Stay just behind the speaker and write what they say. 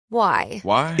Why?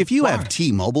 Why? If you have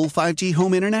T-Mobile 5G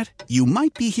home internet, you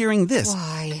might be hearing this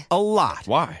Why? a lot.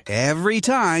 Why? Every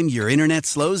time your internet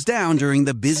slows down during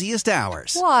the busiest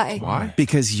hours. Why? Why?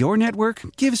 Because your network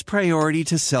gives priority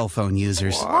to cell phone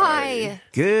users. Why?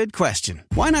 Good question.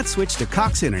 Why not switch to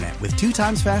Cox Internet with 2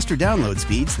 times faster download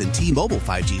speeds than T-Mobile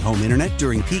 5G home internet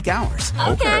during peak hours?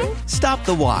 Okay. Stop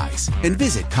the whys and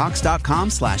visit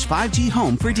cox.com/5G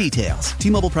home for details.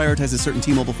 T-Mobile prioritizes certain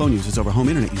T-Mobile phone users over home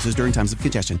internet users during times of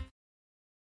congestion.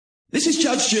 This is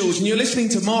Judge Jules, and you're listening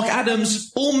to Mark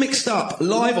Adams, All Mixed Up,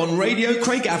 live on Radio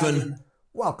Craigavon.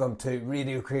 Welcome to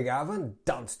Radio Craigavon,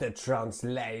 Dance to Trance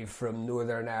live from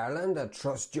Northern Ireland. I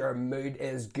trust your mood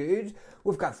is good.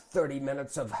 We've got 30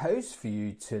 minutes of house for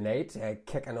you tonight.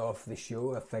 Kicking off the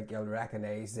show, I think you'll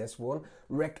recognise this one.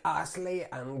 Rick Astley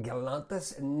and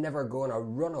Galantis, Never Gonna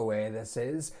Run Away this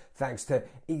is, thanks to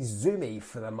Izumi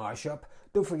for the mashup.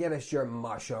 Don't forget it's your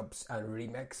mashups and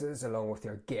remixes along with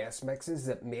your guest mixes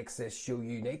that makes this show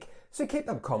unique. So keep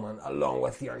them coming along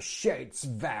with your shouts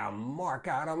via Mark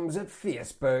Adams at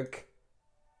Facebook.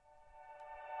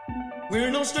 We're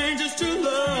no strangers to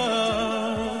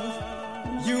love.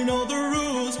 You know the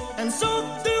rules, and so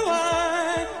do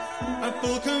I. Our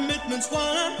full commitment's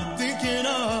what I'm thinking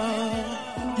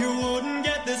of. You wouldn't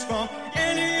get this from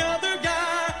any other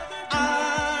guy.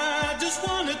 I just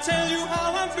want to tell you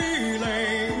how I'm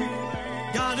feeling.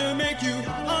 Gotta make you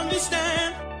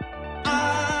understand.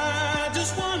 I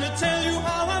just want to tell you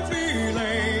how I'm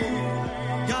feeling.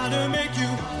 Gotta make you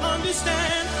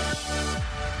understand.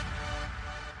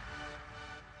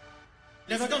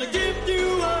 Never gonna give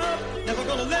you up, never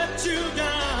gonna let you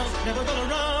down, never gonna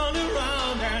run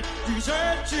around and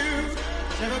desert you,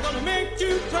 never gonna make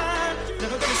you cry,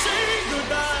 never gonna say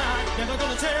goodbye, never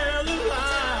gonna tell a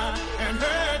lie and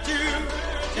hurt you,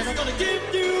 never gonna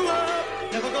give you up,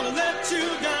 never gonna let you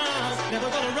down, never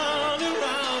gonna run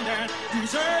around and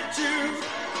desert you,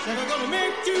 never gonna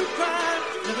make you cry,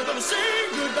 never gonna say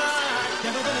goodbye,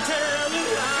 never gonna tell a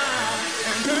lie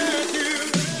and hurt you.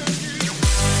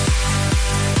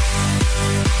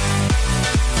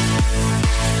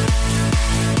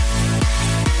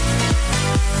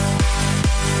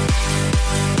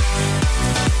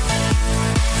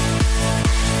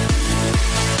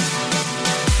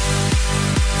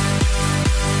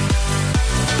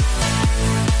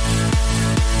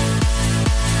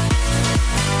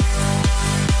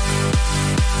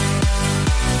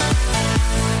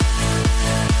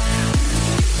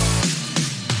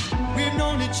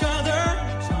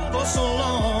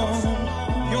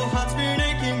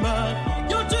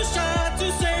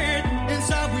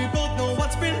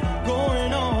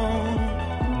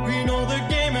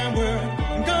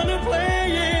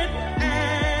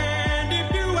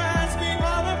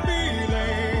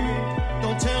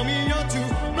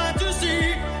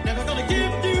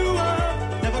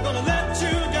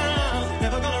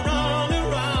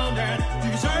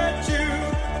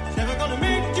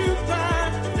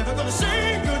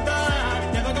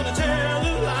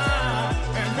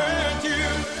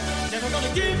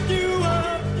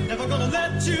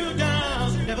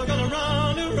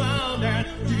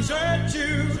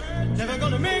 Never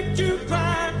gonna make you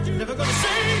cry, never gonna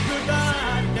say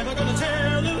goodbye, never gonna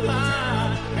tell a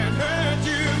lie and hurt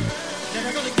you,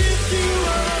 never gonna give you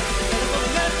up, never gonna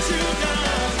let you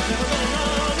down, never gonna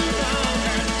run around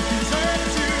and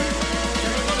desert you,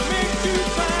 never gonna make you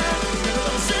cry, never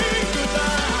gonna say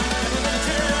goodbye, never gonna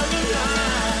tell a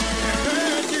lie and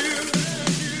hurt you.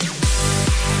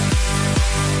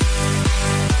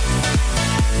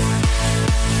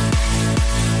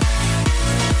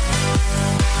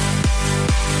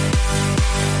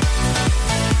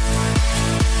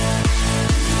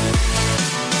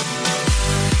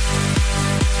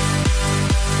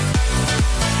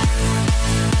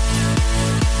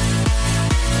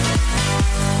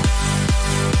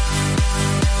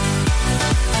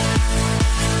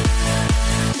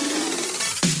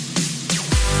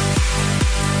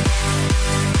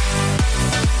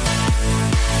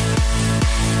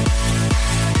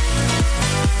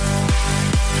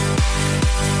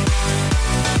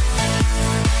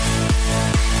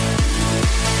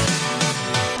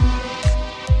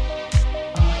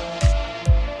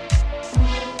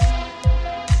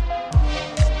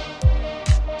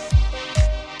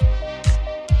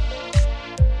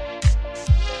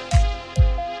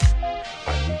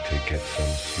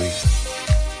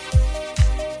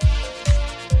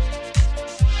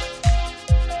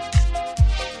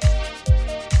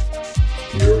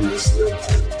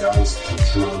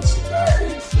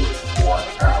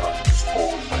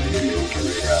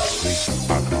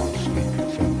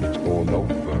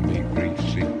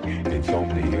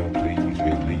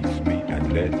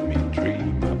 Let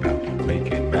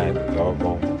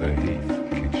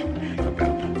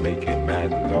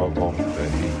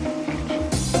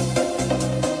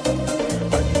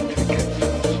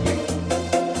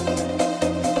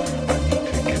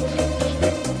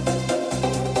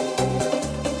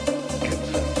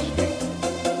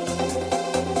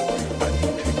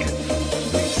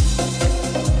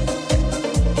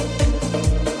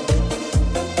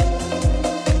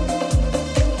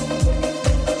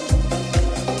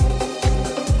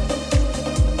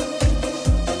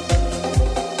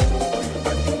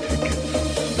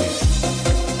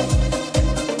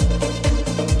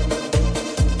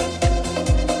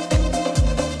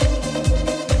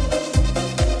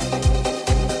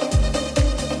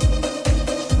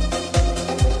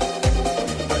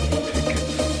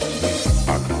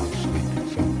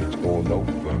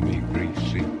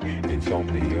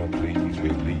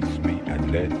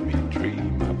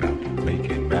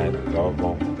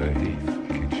the heat.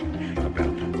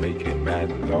 About to make it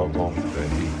mad love on the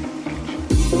heat. I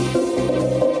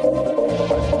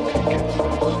need to get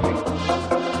some sleep.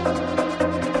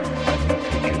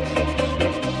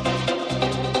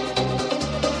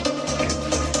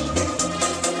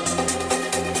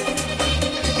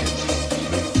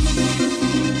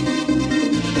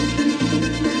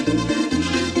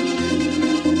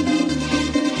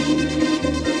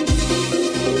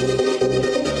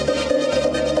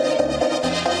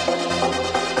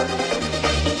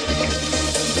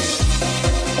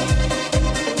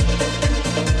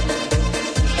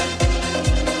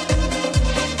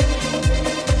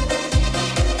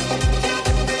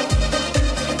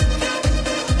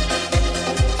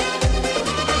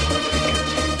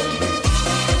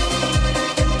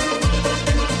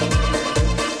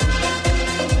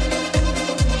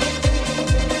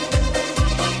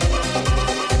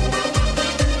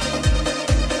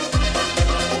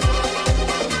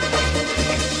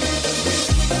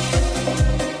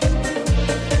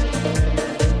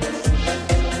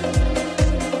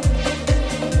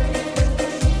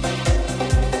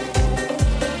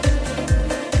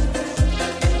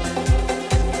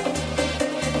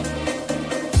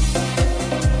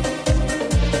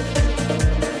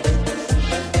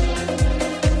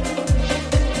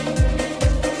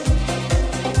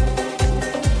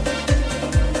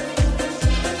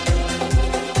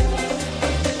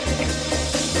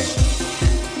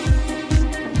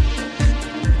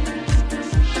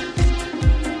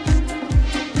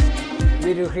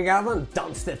 Gavin,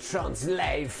 Dance the Trance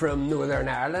live from Northern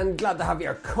Ireland. Glad to have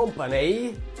your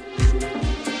company.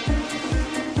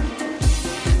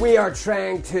 We are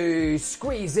trying to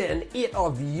squeeze in 8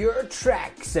 of your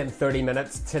tracks in 30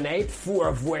 minutes tonight, 4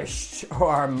 of which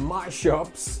are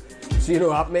mashups. So you know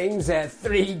what that means,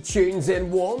 3 tunes in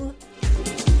 1.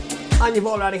 And you've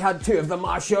already had 2 of the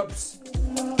mashups.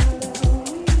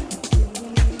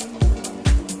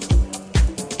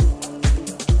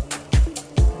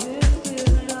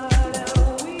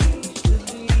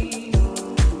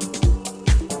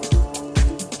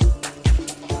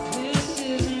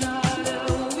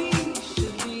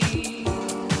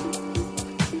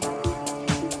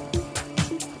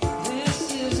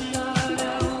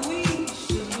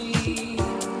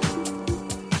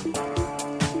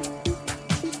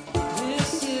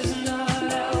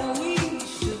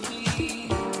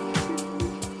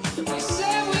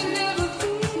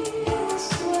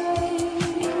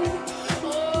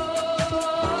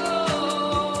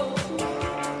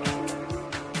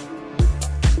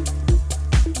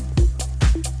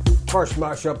 First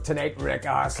mashup tonight, Rick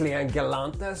Astley and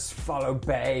Galantis, followed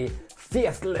by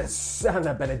Faithless and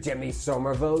a bit of Jimmy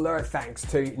Somerville there. Thanks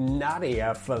to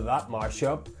Nadia for that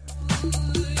mashup.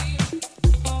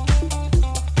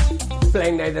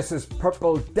 Playing now, this is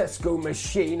Purple Disco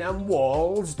Machine and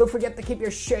Walls. Don't forget to keep your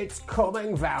shouts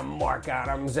coming via Mark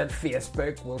Adams at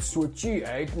Facebook. We'll sort you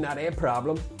out, not a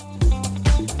problem.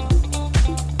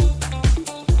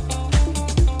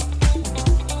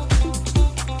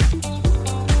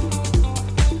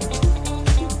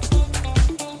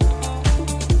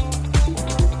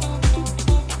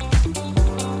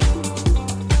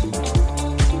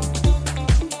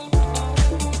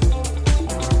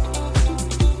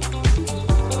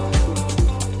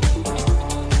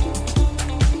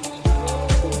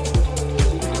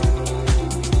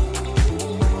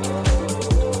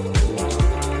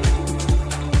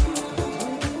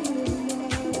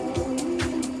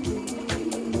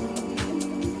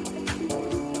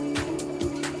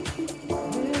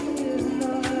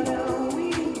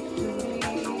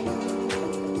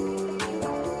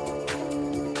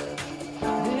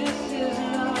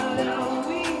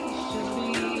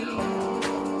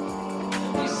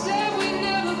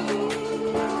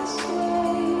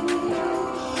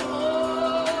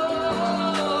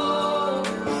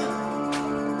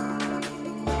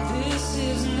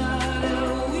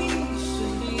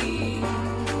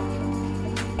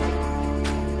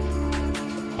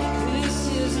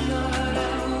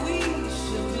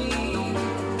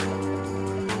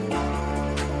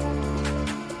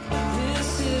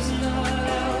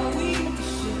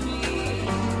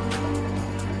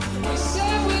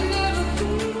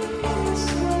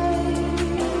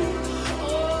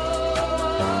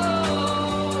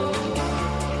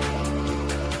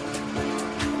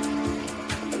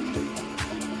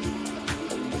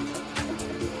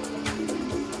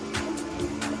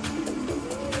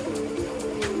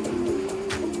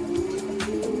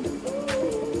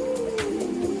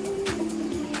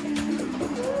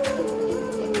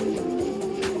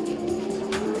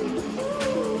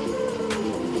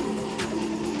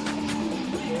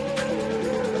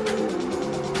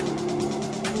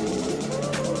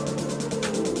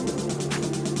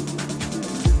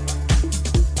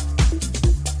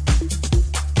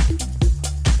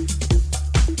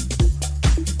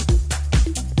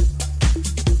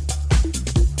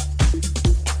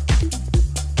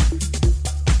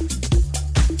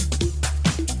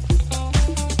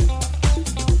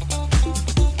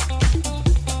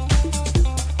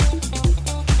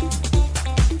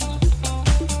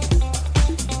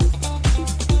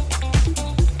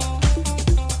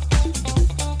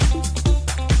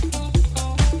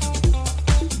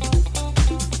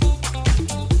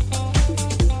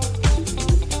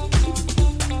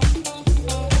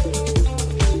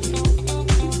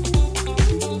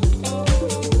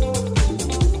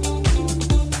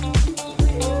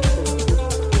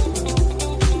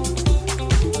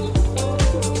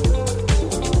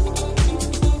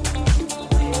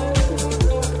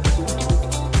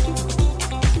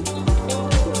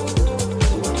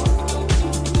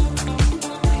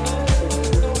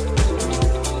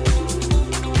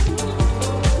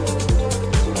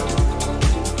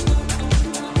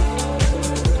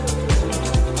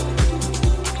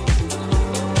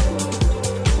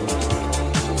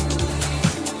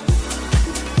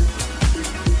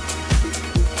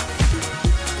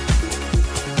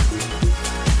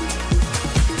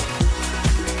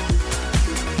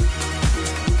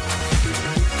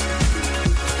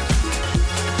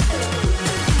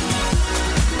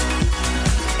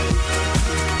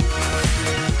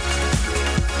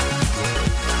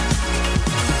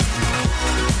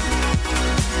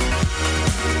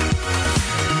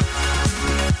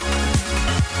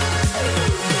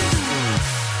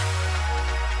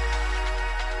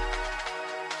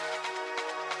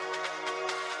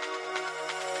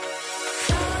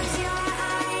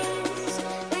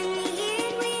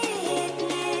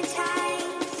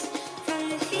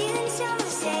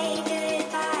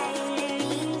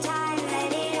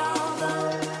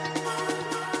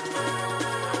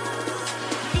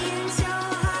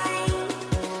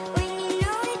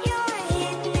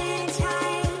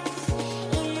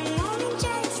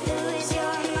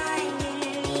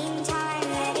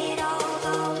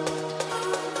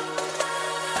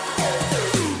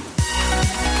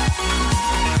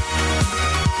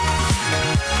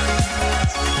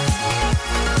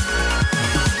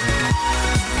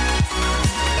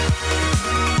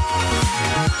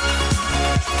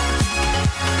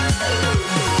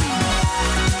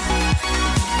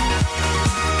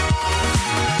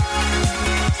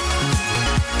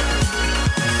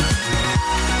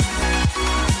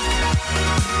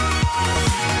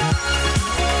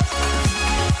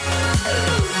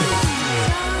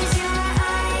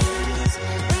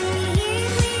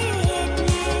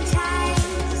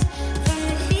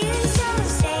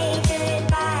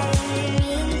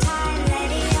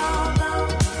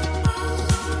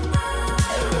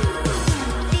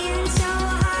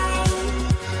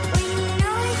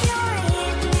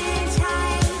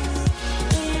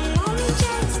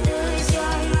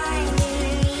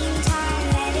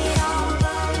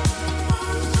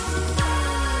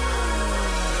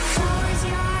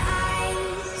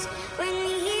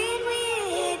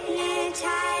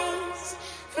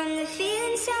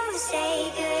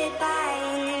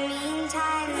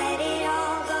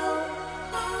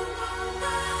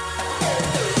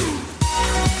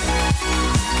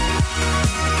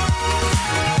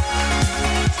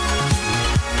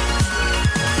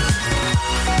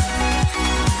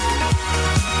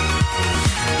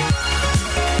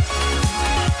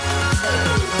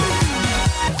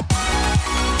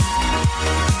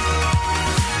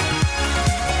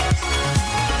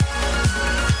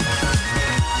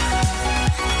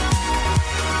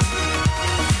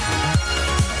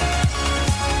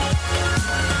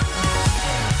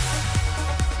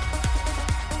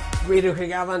 Radio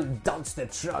Craigavon, Dance the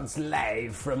Trance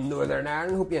live from Northern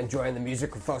Ireland. Hope you're enjoying the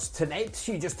music with us tonight.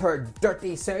 You just heard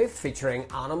Dirty South featuring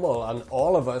Animal and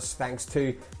All of Us, thanks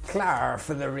to Claire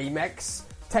for the remix.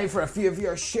 Time for a few of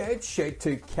your shouts. Shout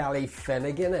to Kelly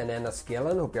Finnegan in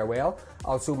Enniskillen, hope you're well.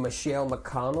 Also Michelle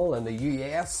McConnell in the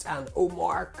US and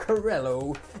Omar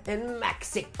Carrillo in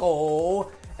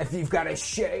Mexico. If you've got a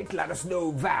shout, let us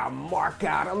know via Mark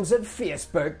Adams at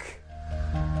Facebook.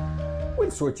 We'll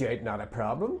sort you out, not a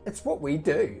problem. It's what we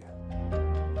do.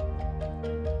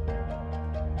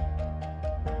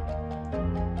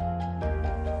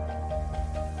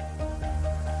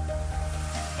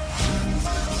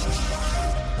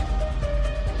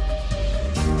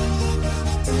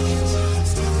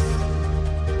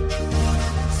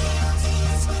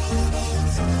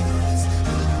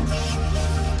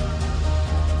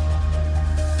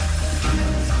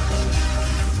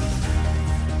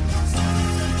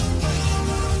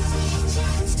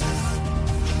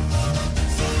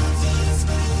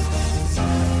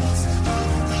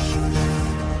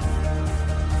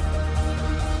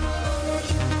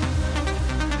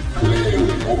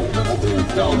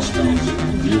 Dance music,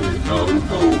 you know,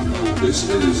 this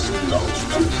is Dance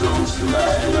the Trance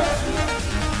Live.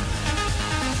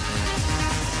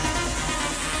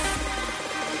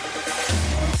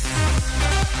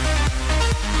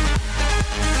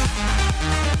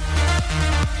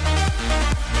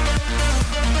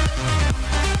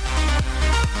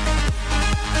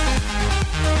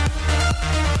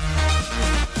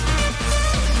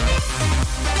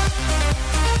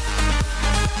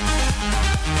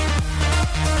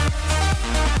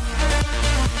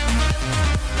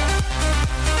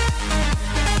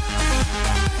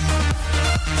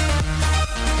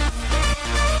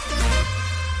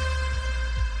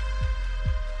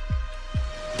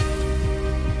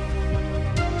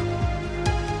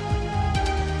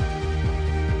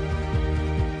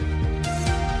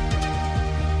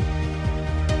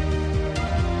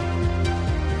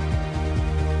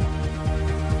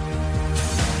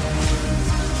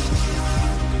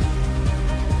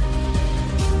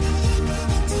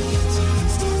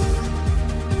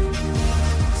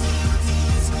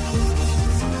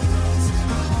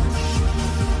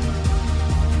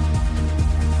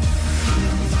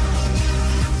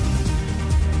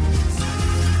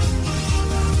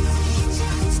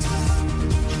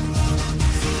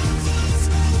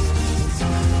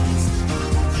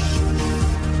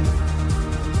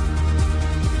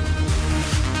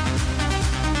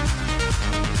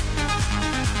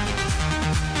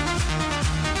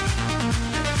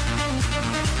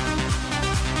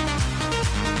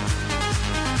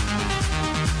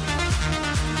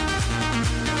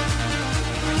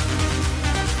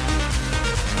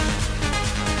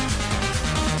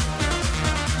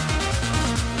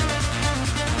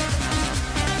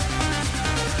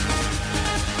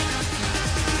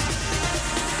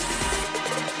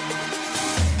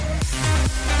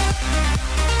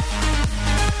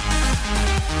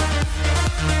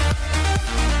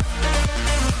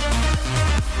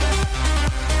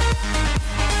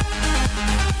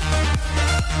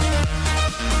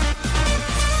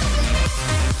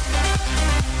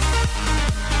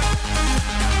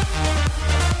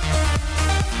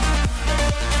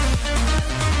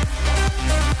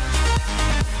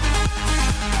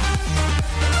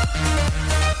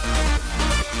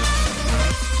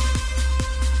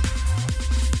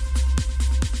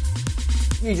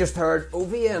 You just heard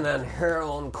Ovian and her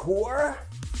encore.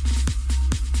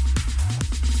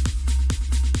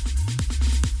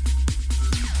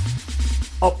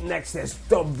 Up next is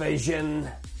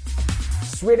Dubvision,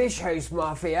 Swedish House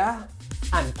Mafia,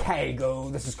 and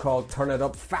Kygo. This is called Turn It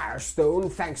Up Firestone.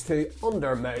 Thanks to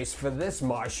Undermouse for this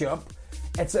mashup.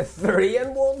 It's a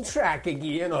 3-in-1 track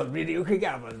again on Radio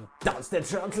Craigavon. Dance the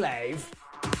Trance Live.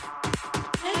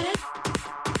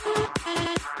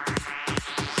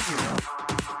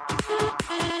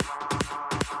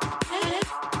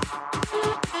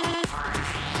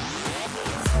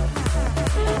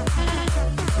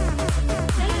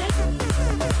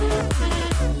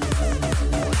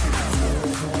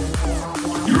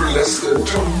 You're listening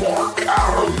to Mark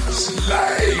Adams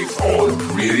live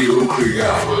on Radio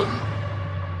Craigavon.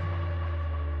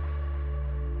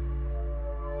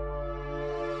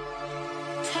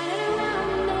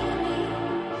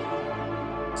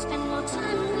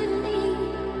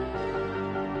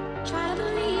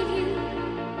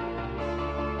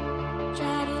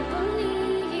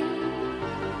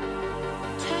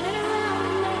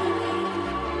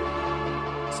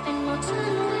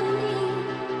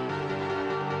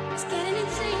 It's getting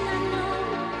insane, I know.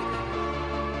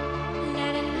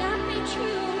 Let it not be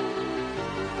true.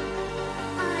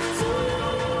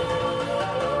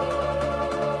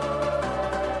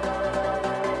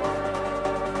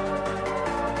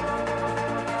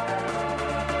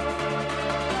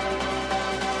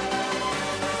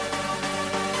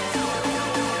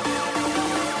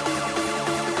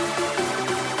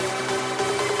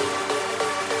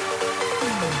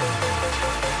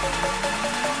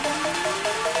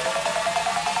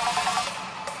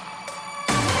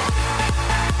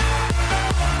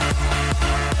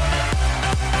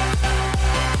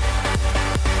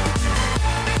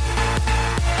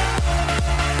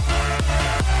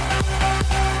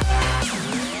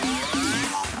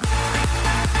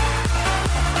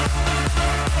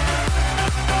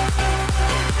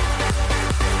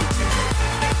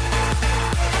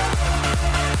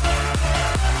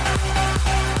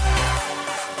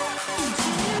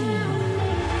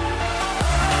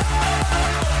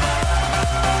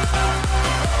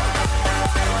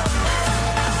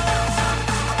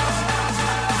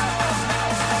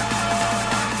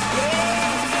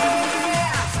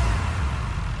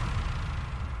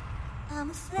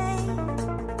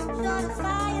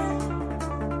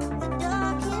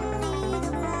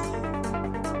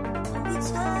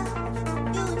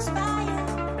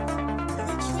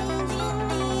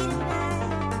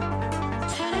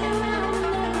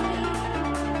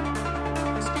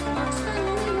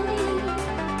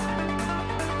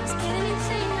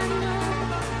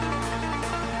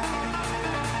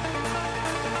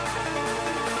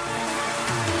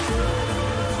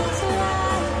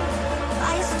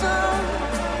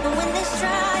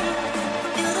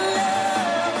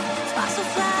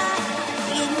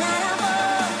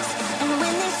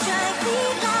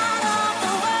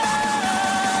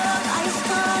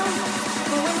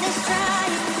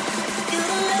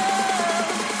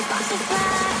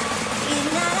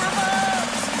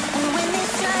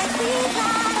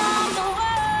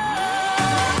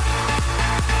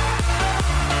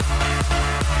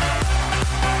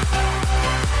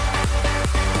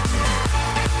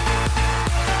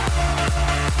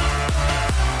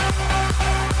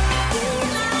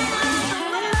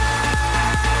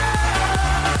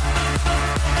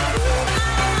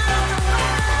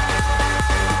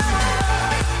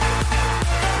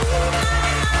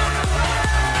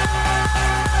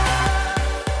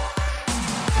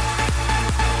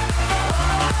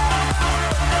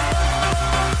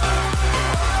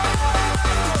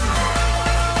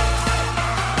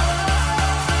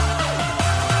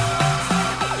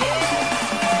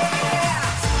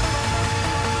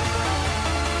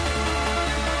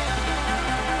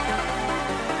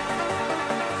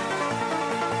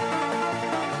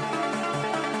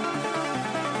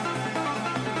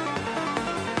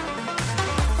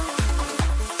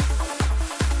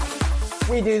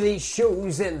 We do these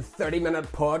shows in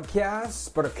 30-minute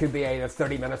podcasts, but it could be either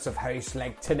 30 minutes of house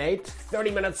like tonight,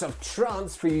 30 minutes of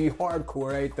trance for you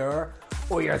hardcore out there,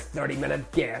 or your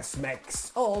 30-minute guest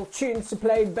mix, all tunes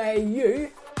supplied by you.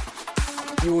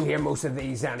 You won't hear most of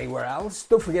these anywhere else.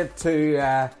 Don't forget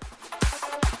to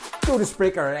go to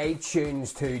Spreaker or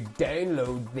iTunes to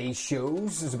download these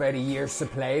shows. There's about a year's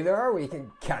supply there where you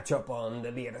can catch up on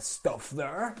the latest stuff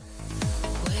there.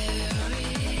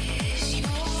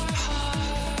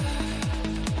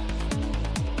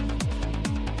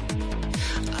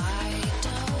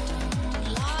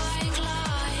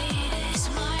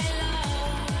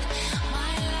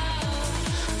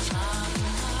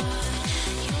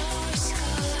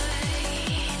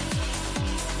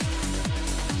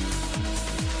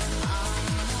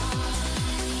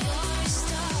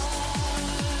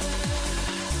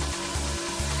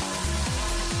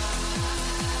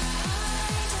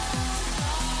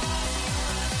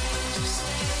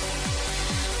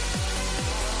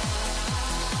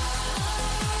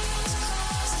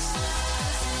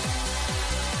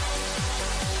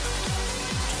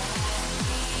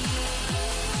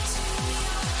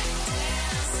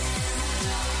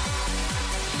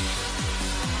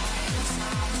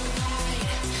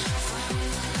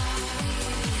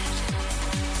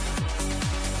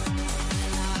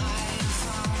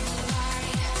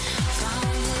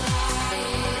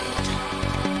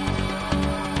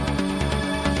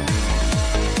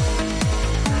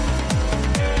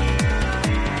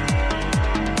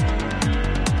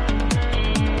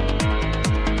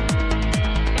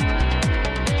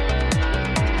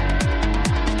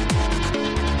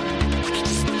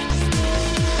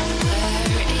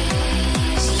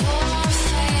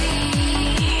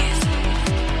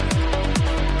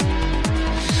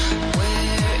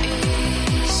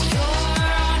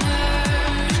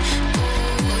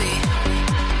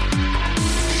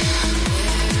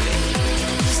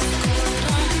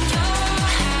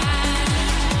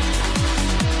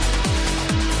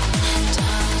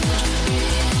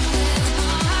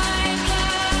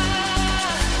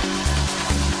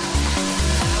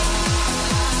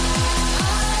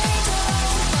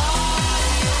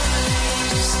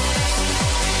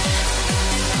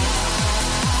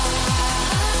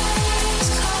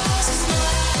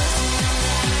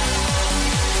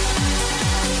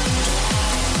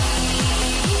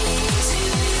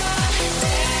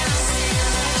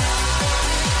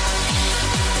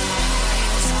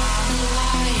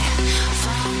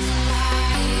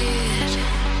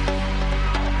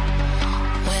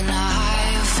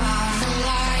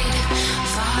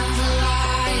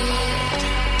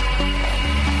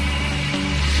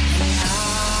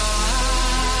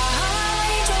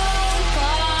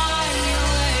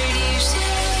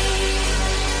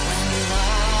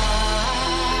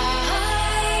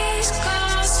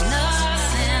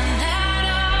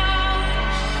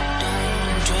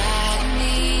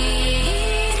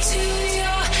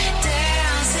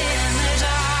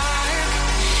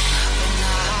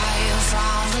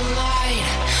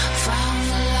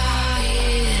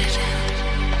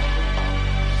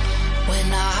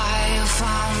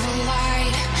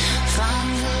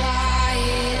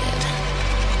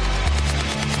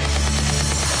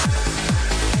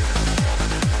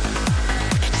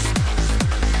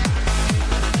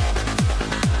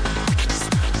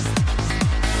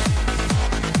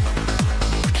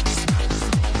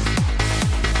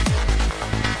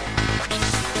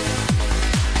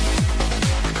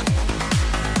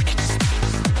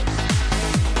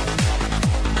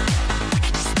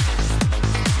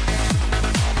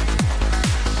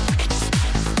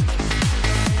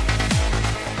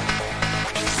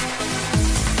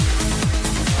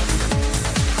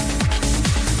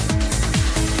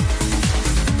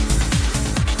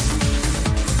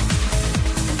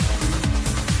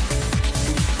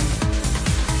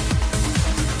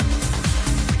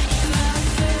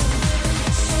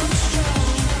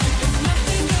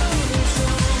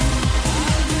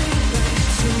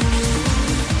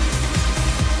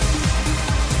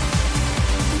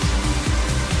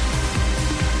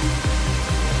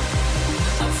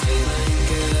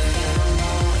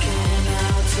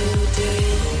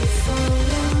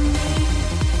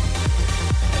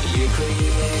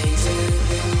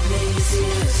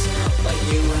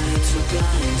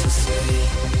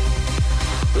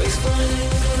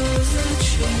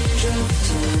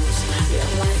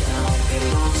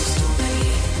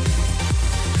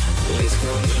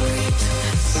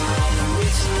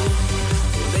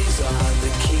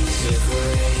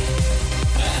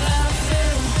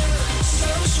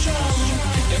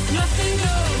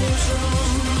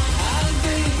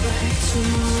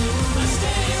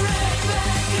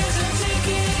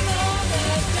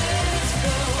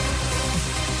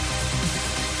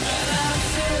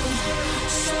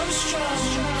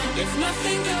 If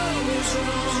nothing goes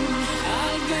wrong,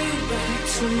 I'll be back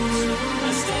tomorrow.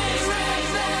 I'll stay right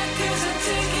back 'cause I'm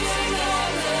taking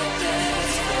all the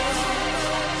best.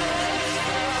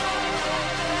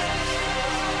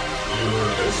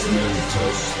 You're listening to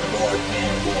Sparky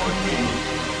Marky,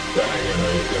 banging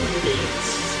out the beats,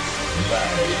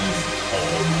 live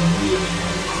on Radio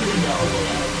Craig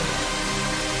Allen.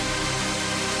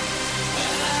 I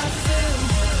feel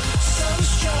so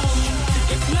strong.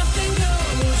 If nothing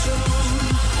goes wrong,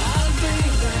 I'll be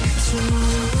back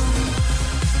tomorrow.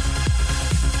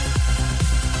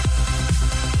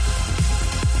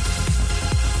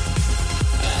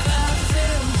 I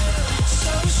feel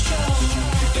so strong.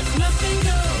 If nothing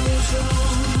goes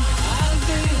wrong, I'll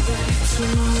be back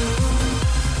tomorrow.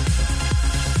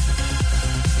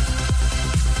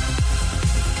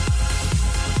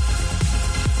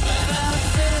 I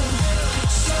feel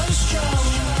so strong.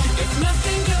 If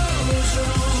nothing goes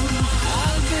wrong,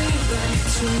 I'll be back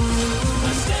tomorrow.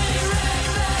 I'll stay right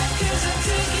back 'cause I'm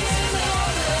taking all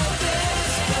the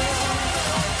best.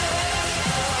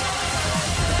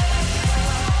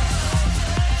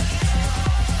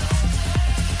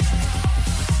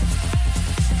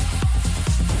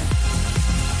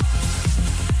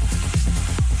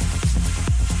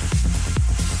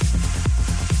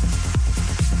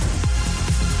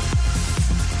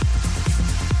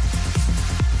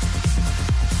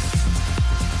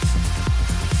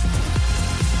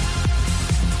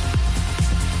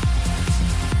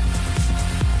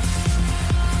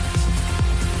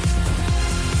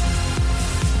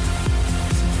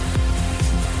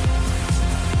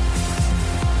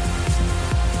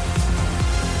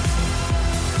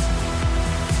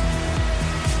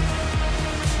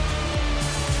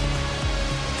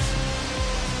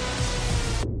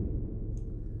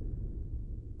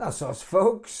 That's us,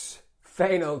 folks.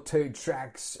 Final 2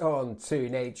 tracks on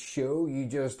tonight's show. You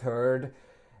just heard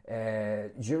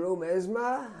Jerome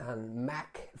Isma and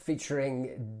Mac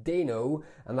featuring Dino,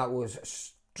 and that was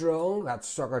Strong, that's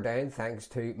Sucker Down, thanks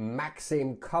to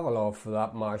Maxim Kovalov for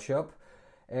that mashup.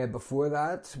 Before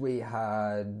that, we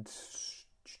had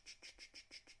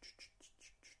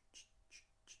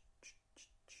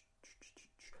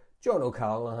John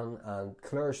O'Callaghan and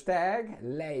Claire Stagg,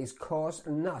 Lays Cost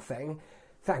Nothing.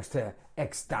 Thanks to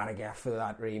Ecstatica for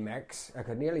that remix. I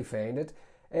could nearly find it.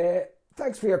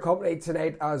 Thanks for your company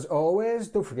tonight as always.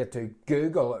 Don't forget to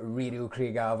Google Radio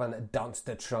Craigavon Dance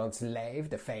to Trance Live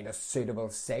to find a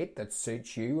suitable site that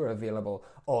suits you. We're available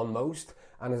on most.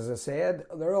 And as I said,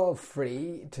 they're all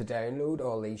free to download,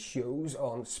 all these shows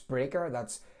on Spreaker.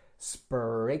 That's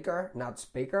Spreaker, not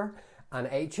Speaker. And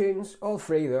iTunes, all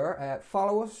free there.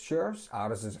 Follow us, sure,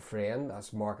 add us as a friend,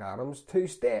 that's Mark Adams, to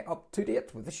stay up to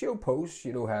date with the show posts,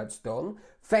 you know how it's done.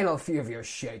 Final few of your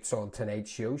shouts on tonight's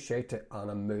show. Shout to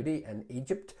Anna Moody in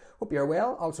Egypt, hope you're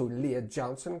well. Also Leah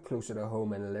Johnson, closer to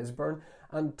home in Lisburn,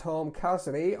 and Tom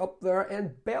Cassidy up there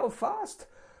in Belfast.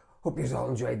 Hope you all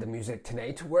enjoyed the music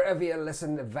tonight, wherever you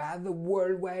listen via the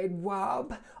World Wide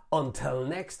Web. Until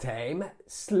next time,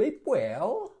 sleep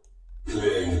well.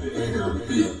 Playing bigger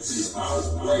beats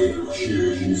as wider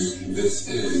tunes. This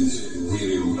is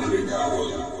Radio Craig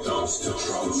Allen Dance to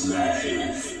Trance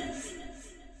Live.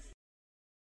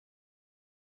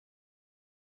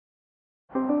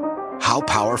 How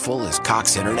powerful is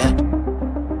Cox Internet?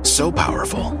 So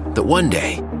powerful that one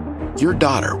day, your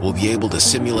daughter will be able to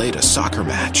simulate a soccer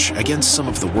match against some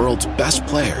of the world's best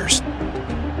players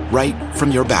right from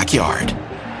your backyard.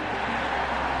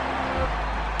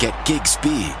 Get gig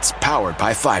speeds powered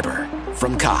by fiber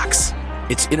from Cox.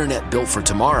 It's internet built for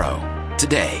tomorrow,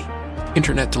 today.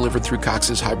 Internet delivered through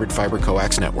Cox's hybrid fiber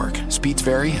coax network. Speeds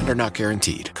vary and are not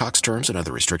guaranteed. Cox terms and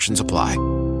other restrictions apply.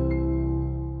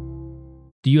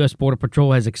 The U.S. Border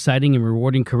Patrol has exciting and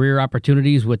rewarding career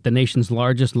opportunities with the nation's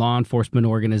largest law enforcement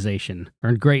organization.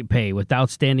 Earn great pay with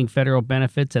outstanding federal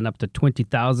benefits and up to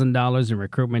 $20,000 in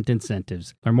recruitment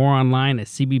incentives. Learn more online at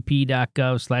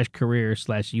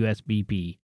cbp.gov/career/USBP.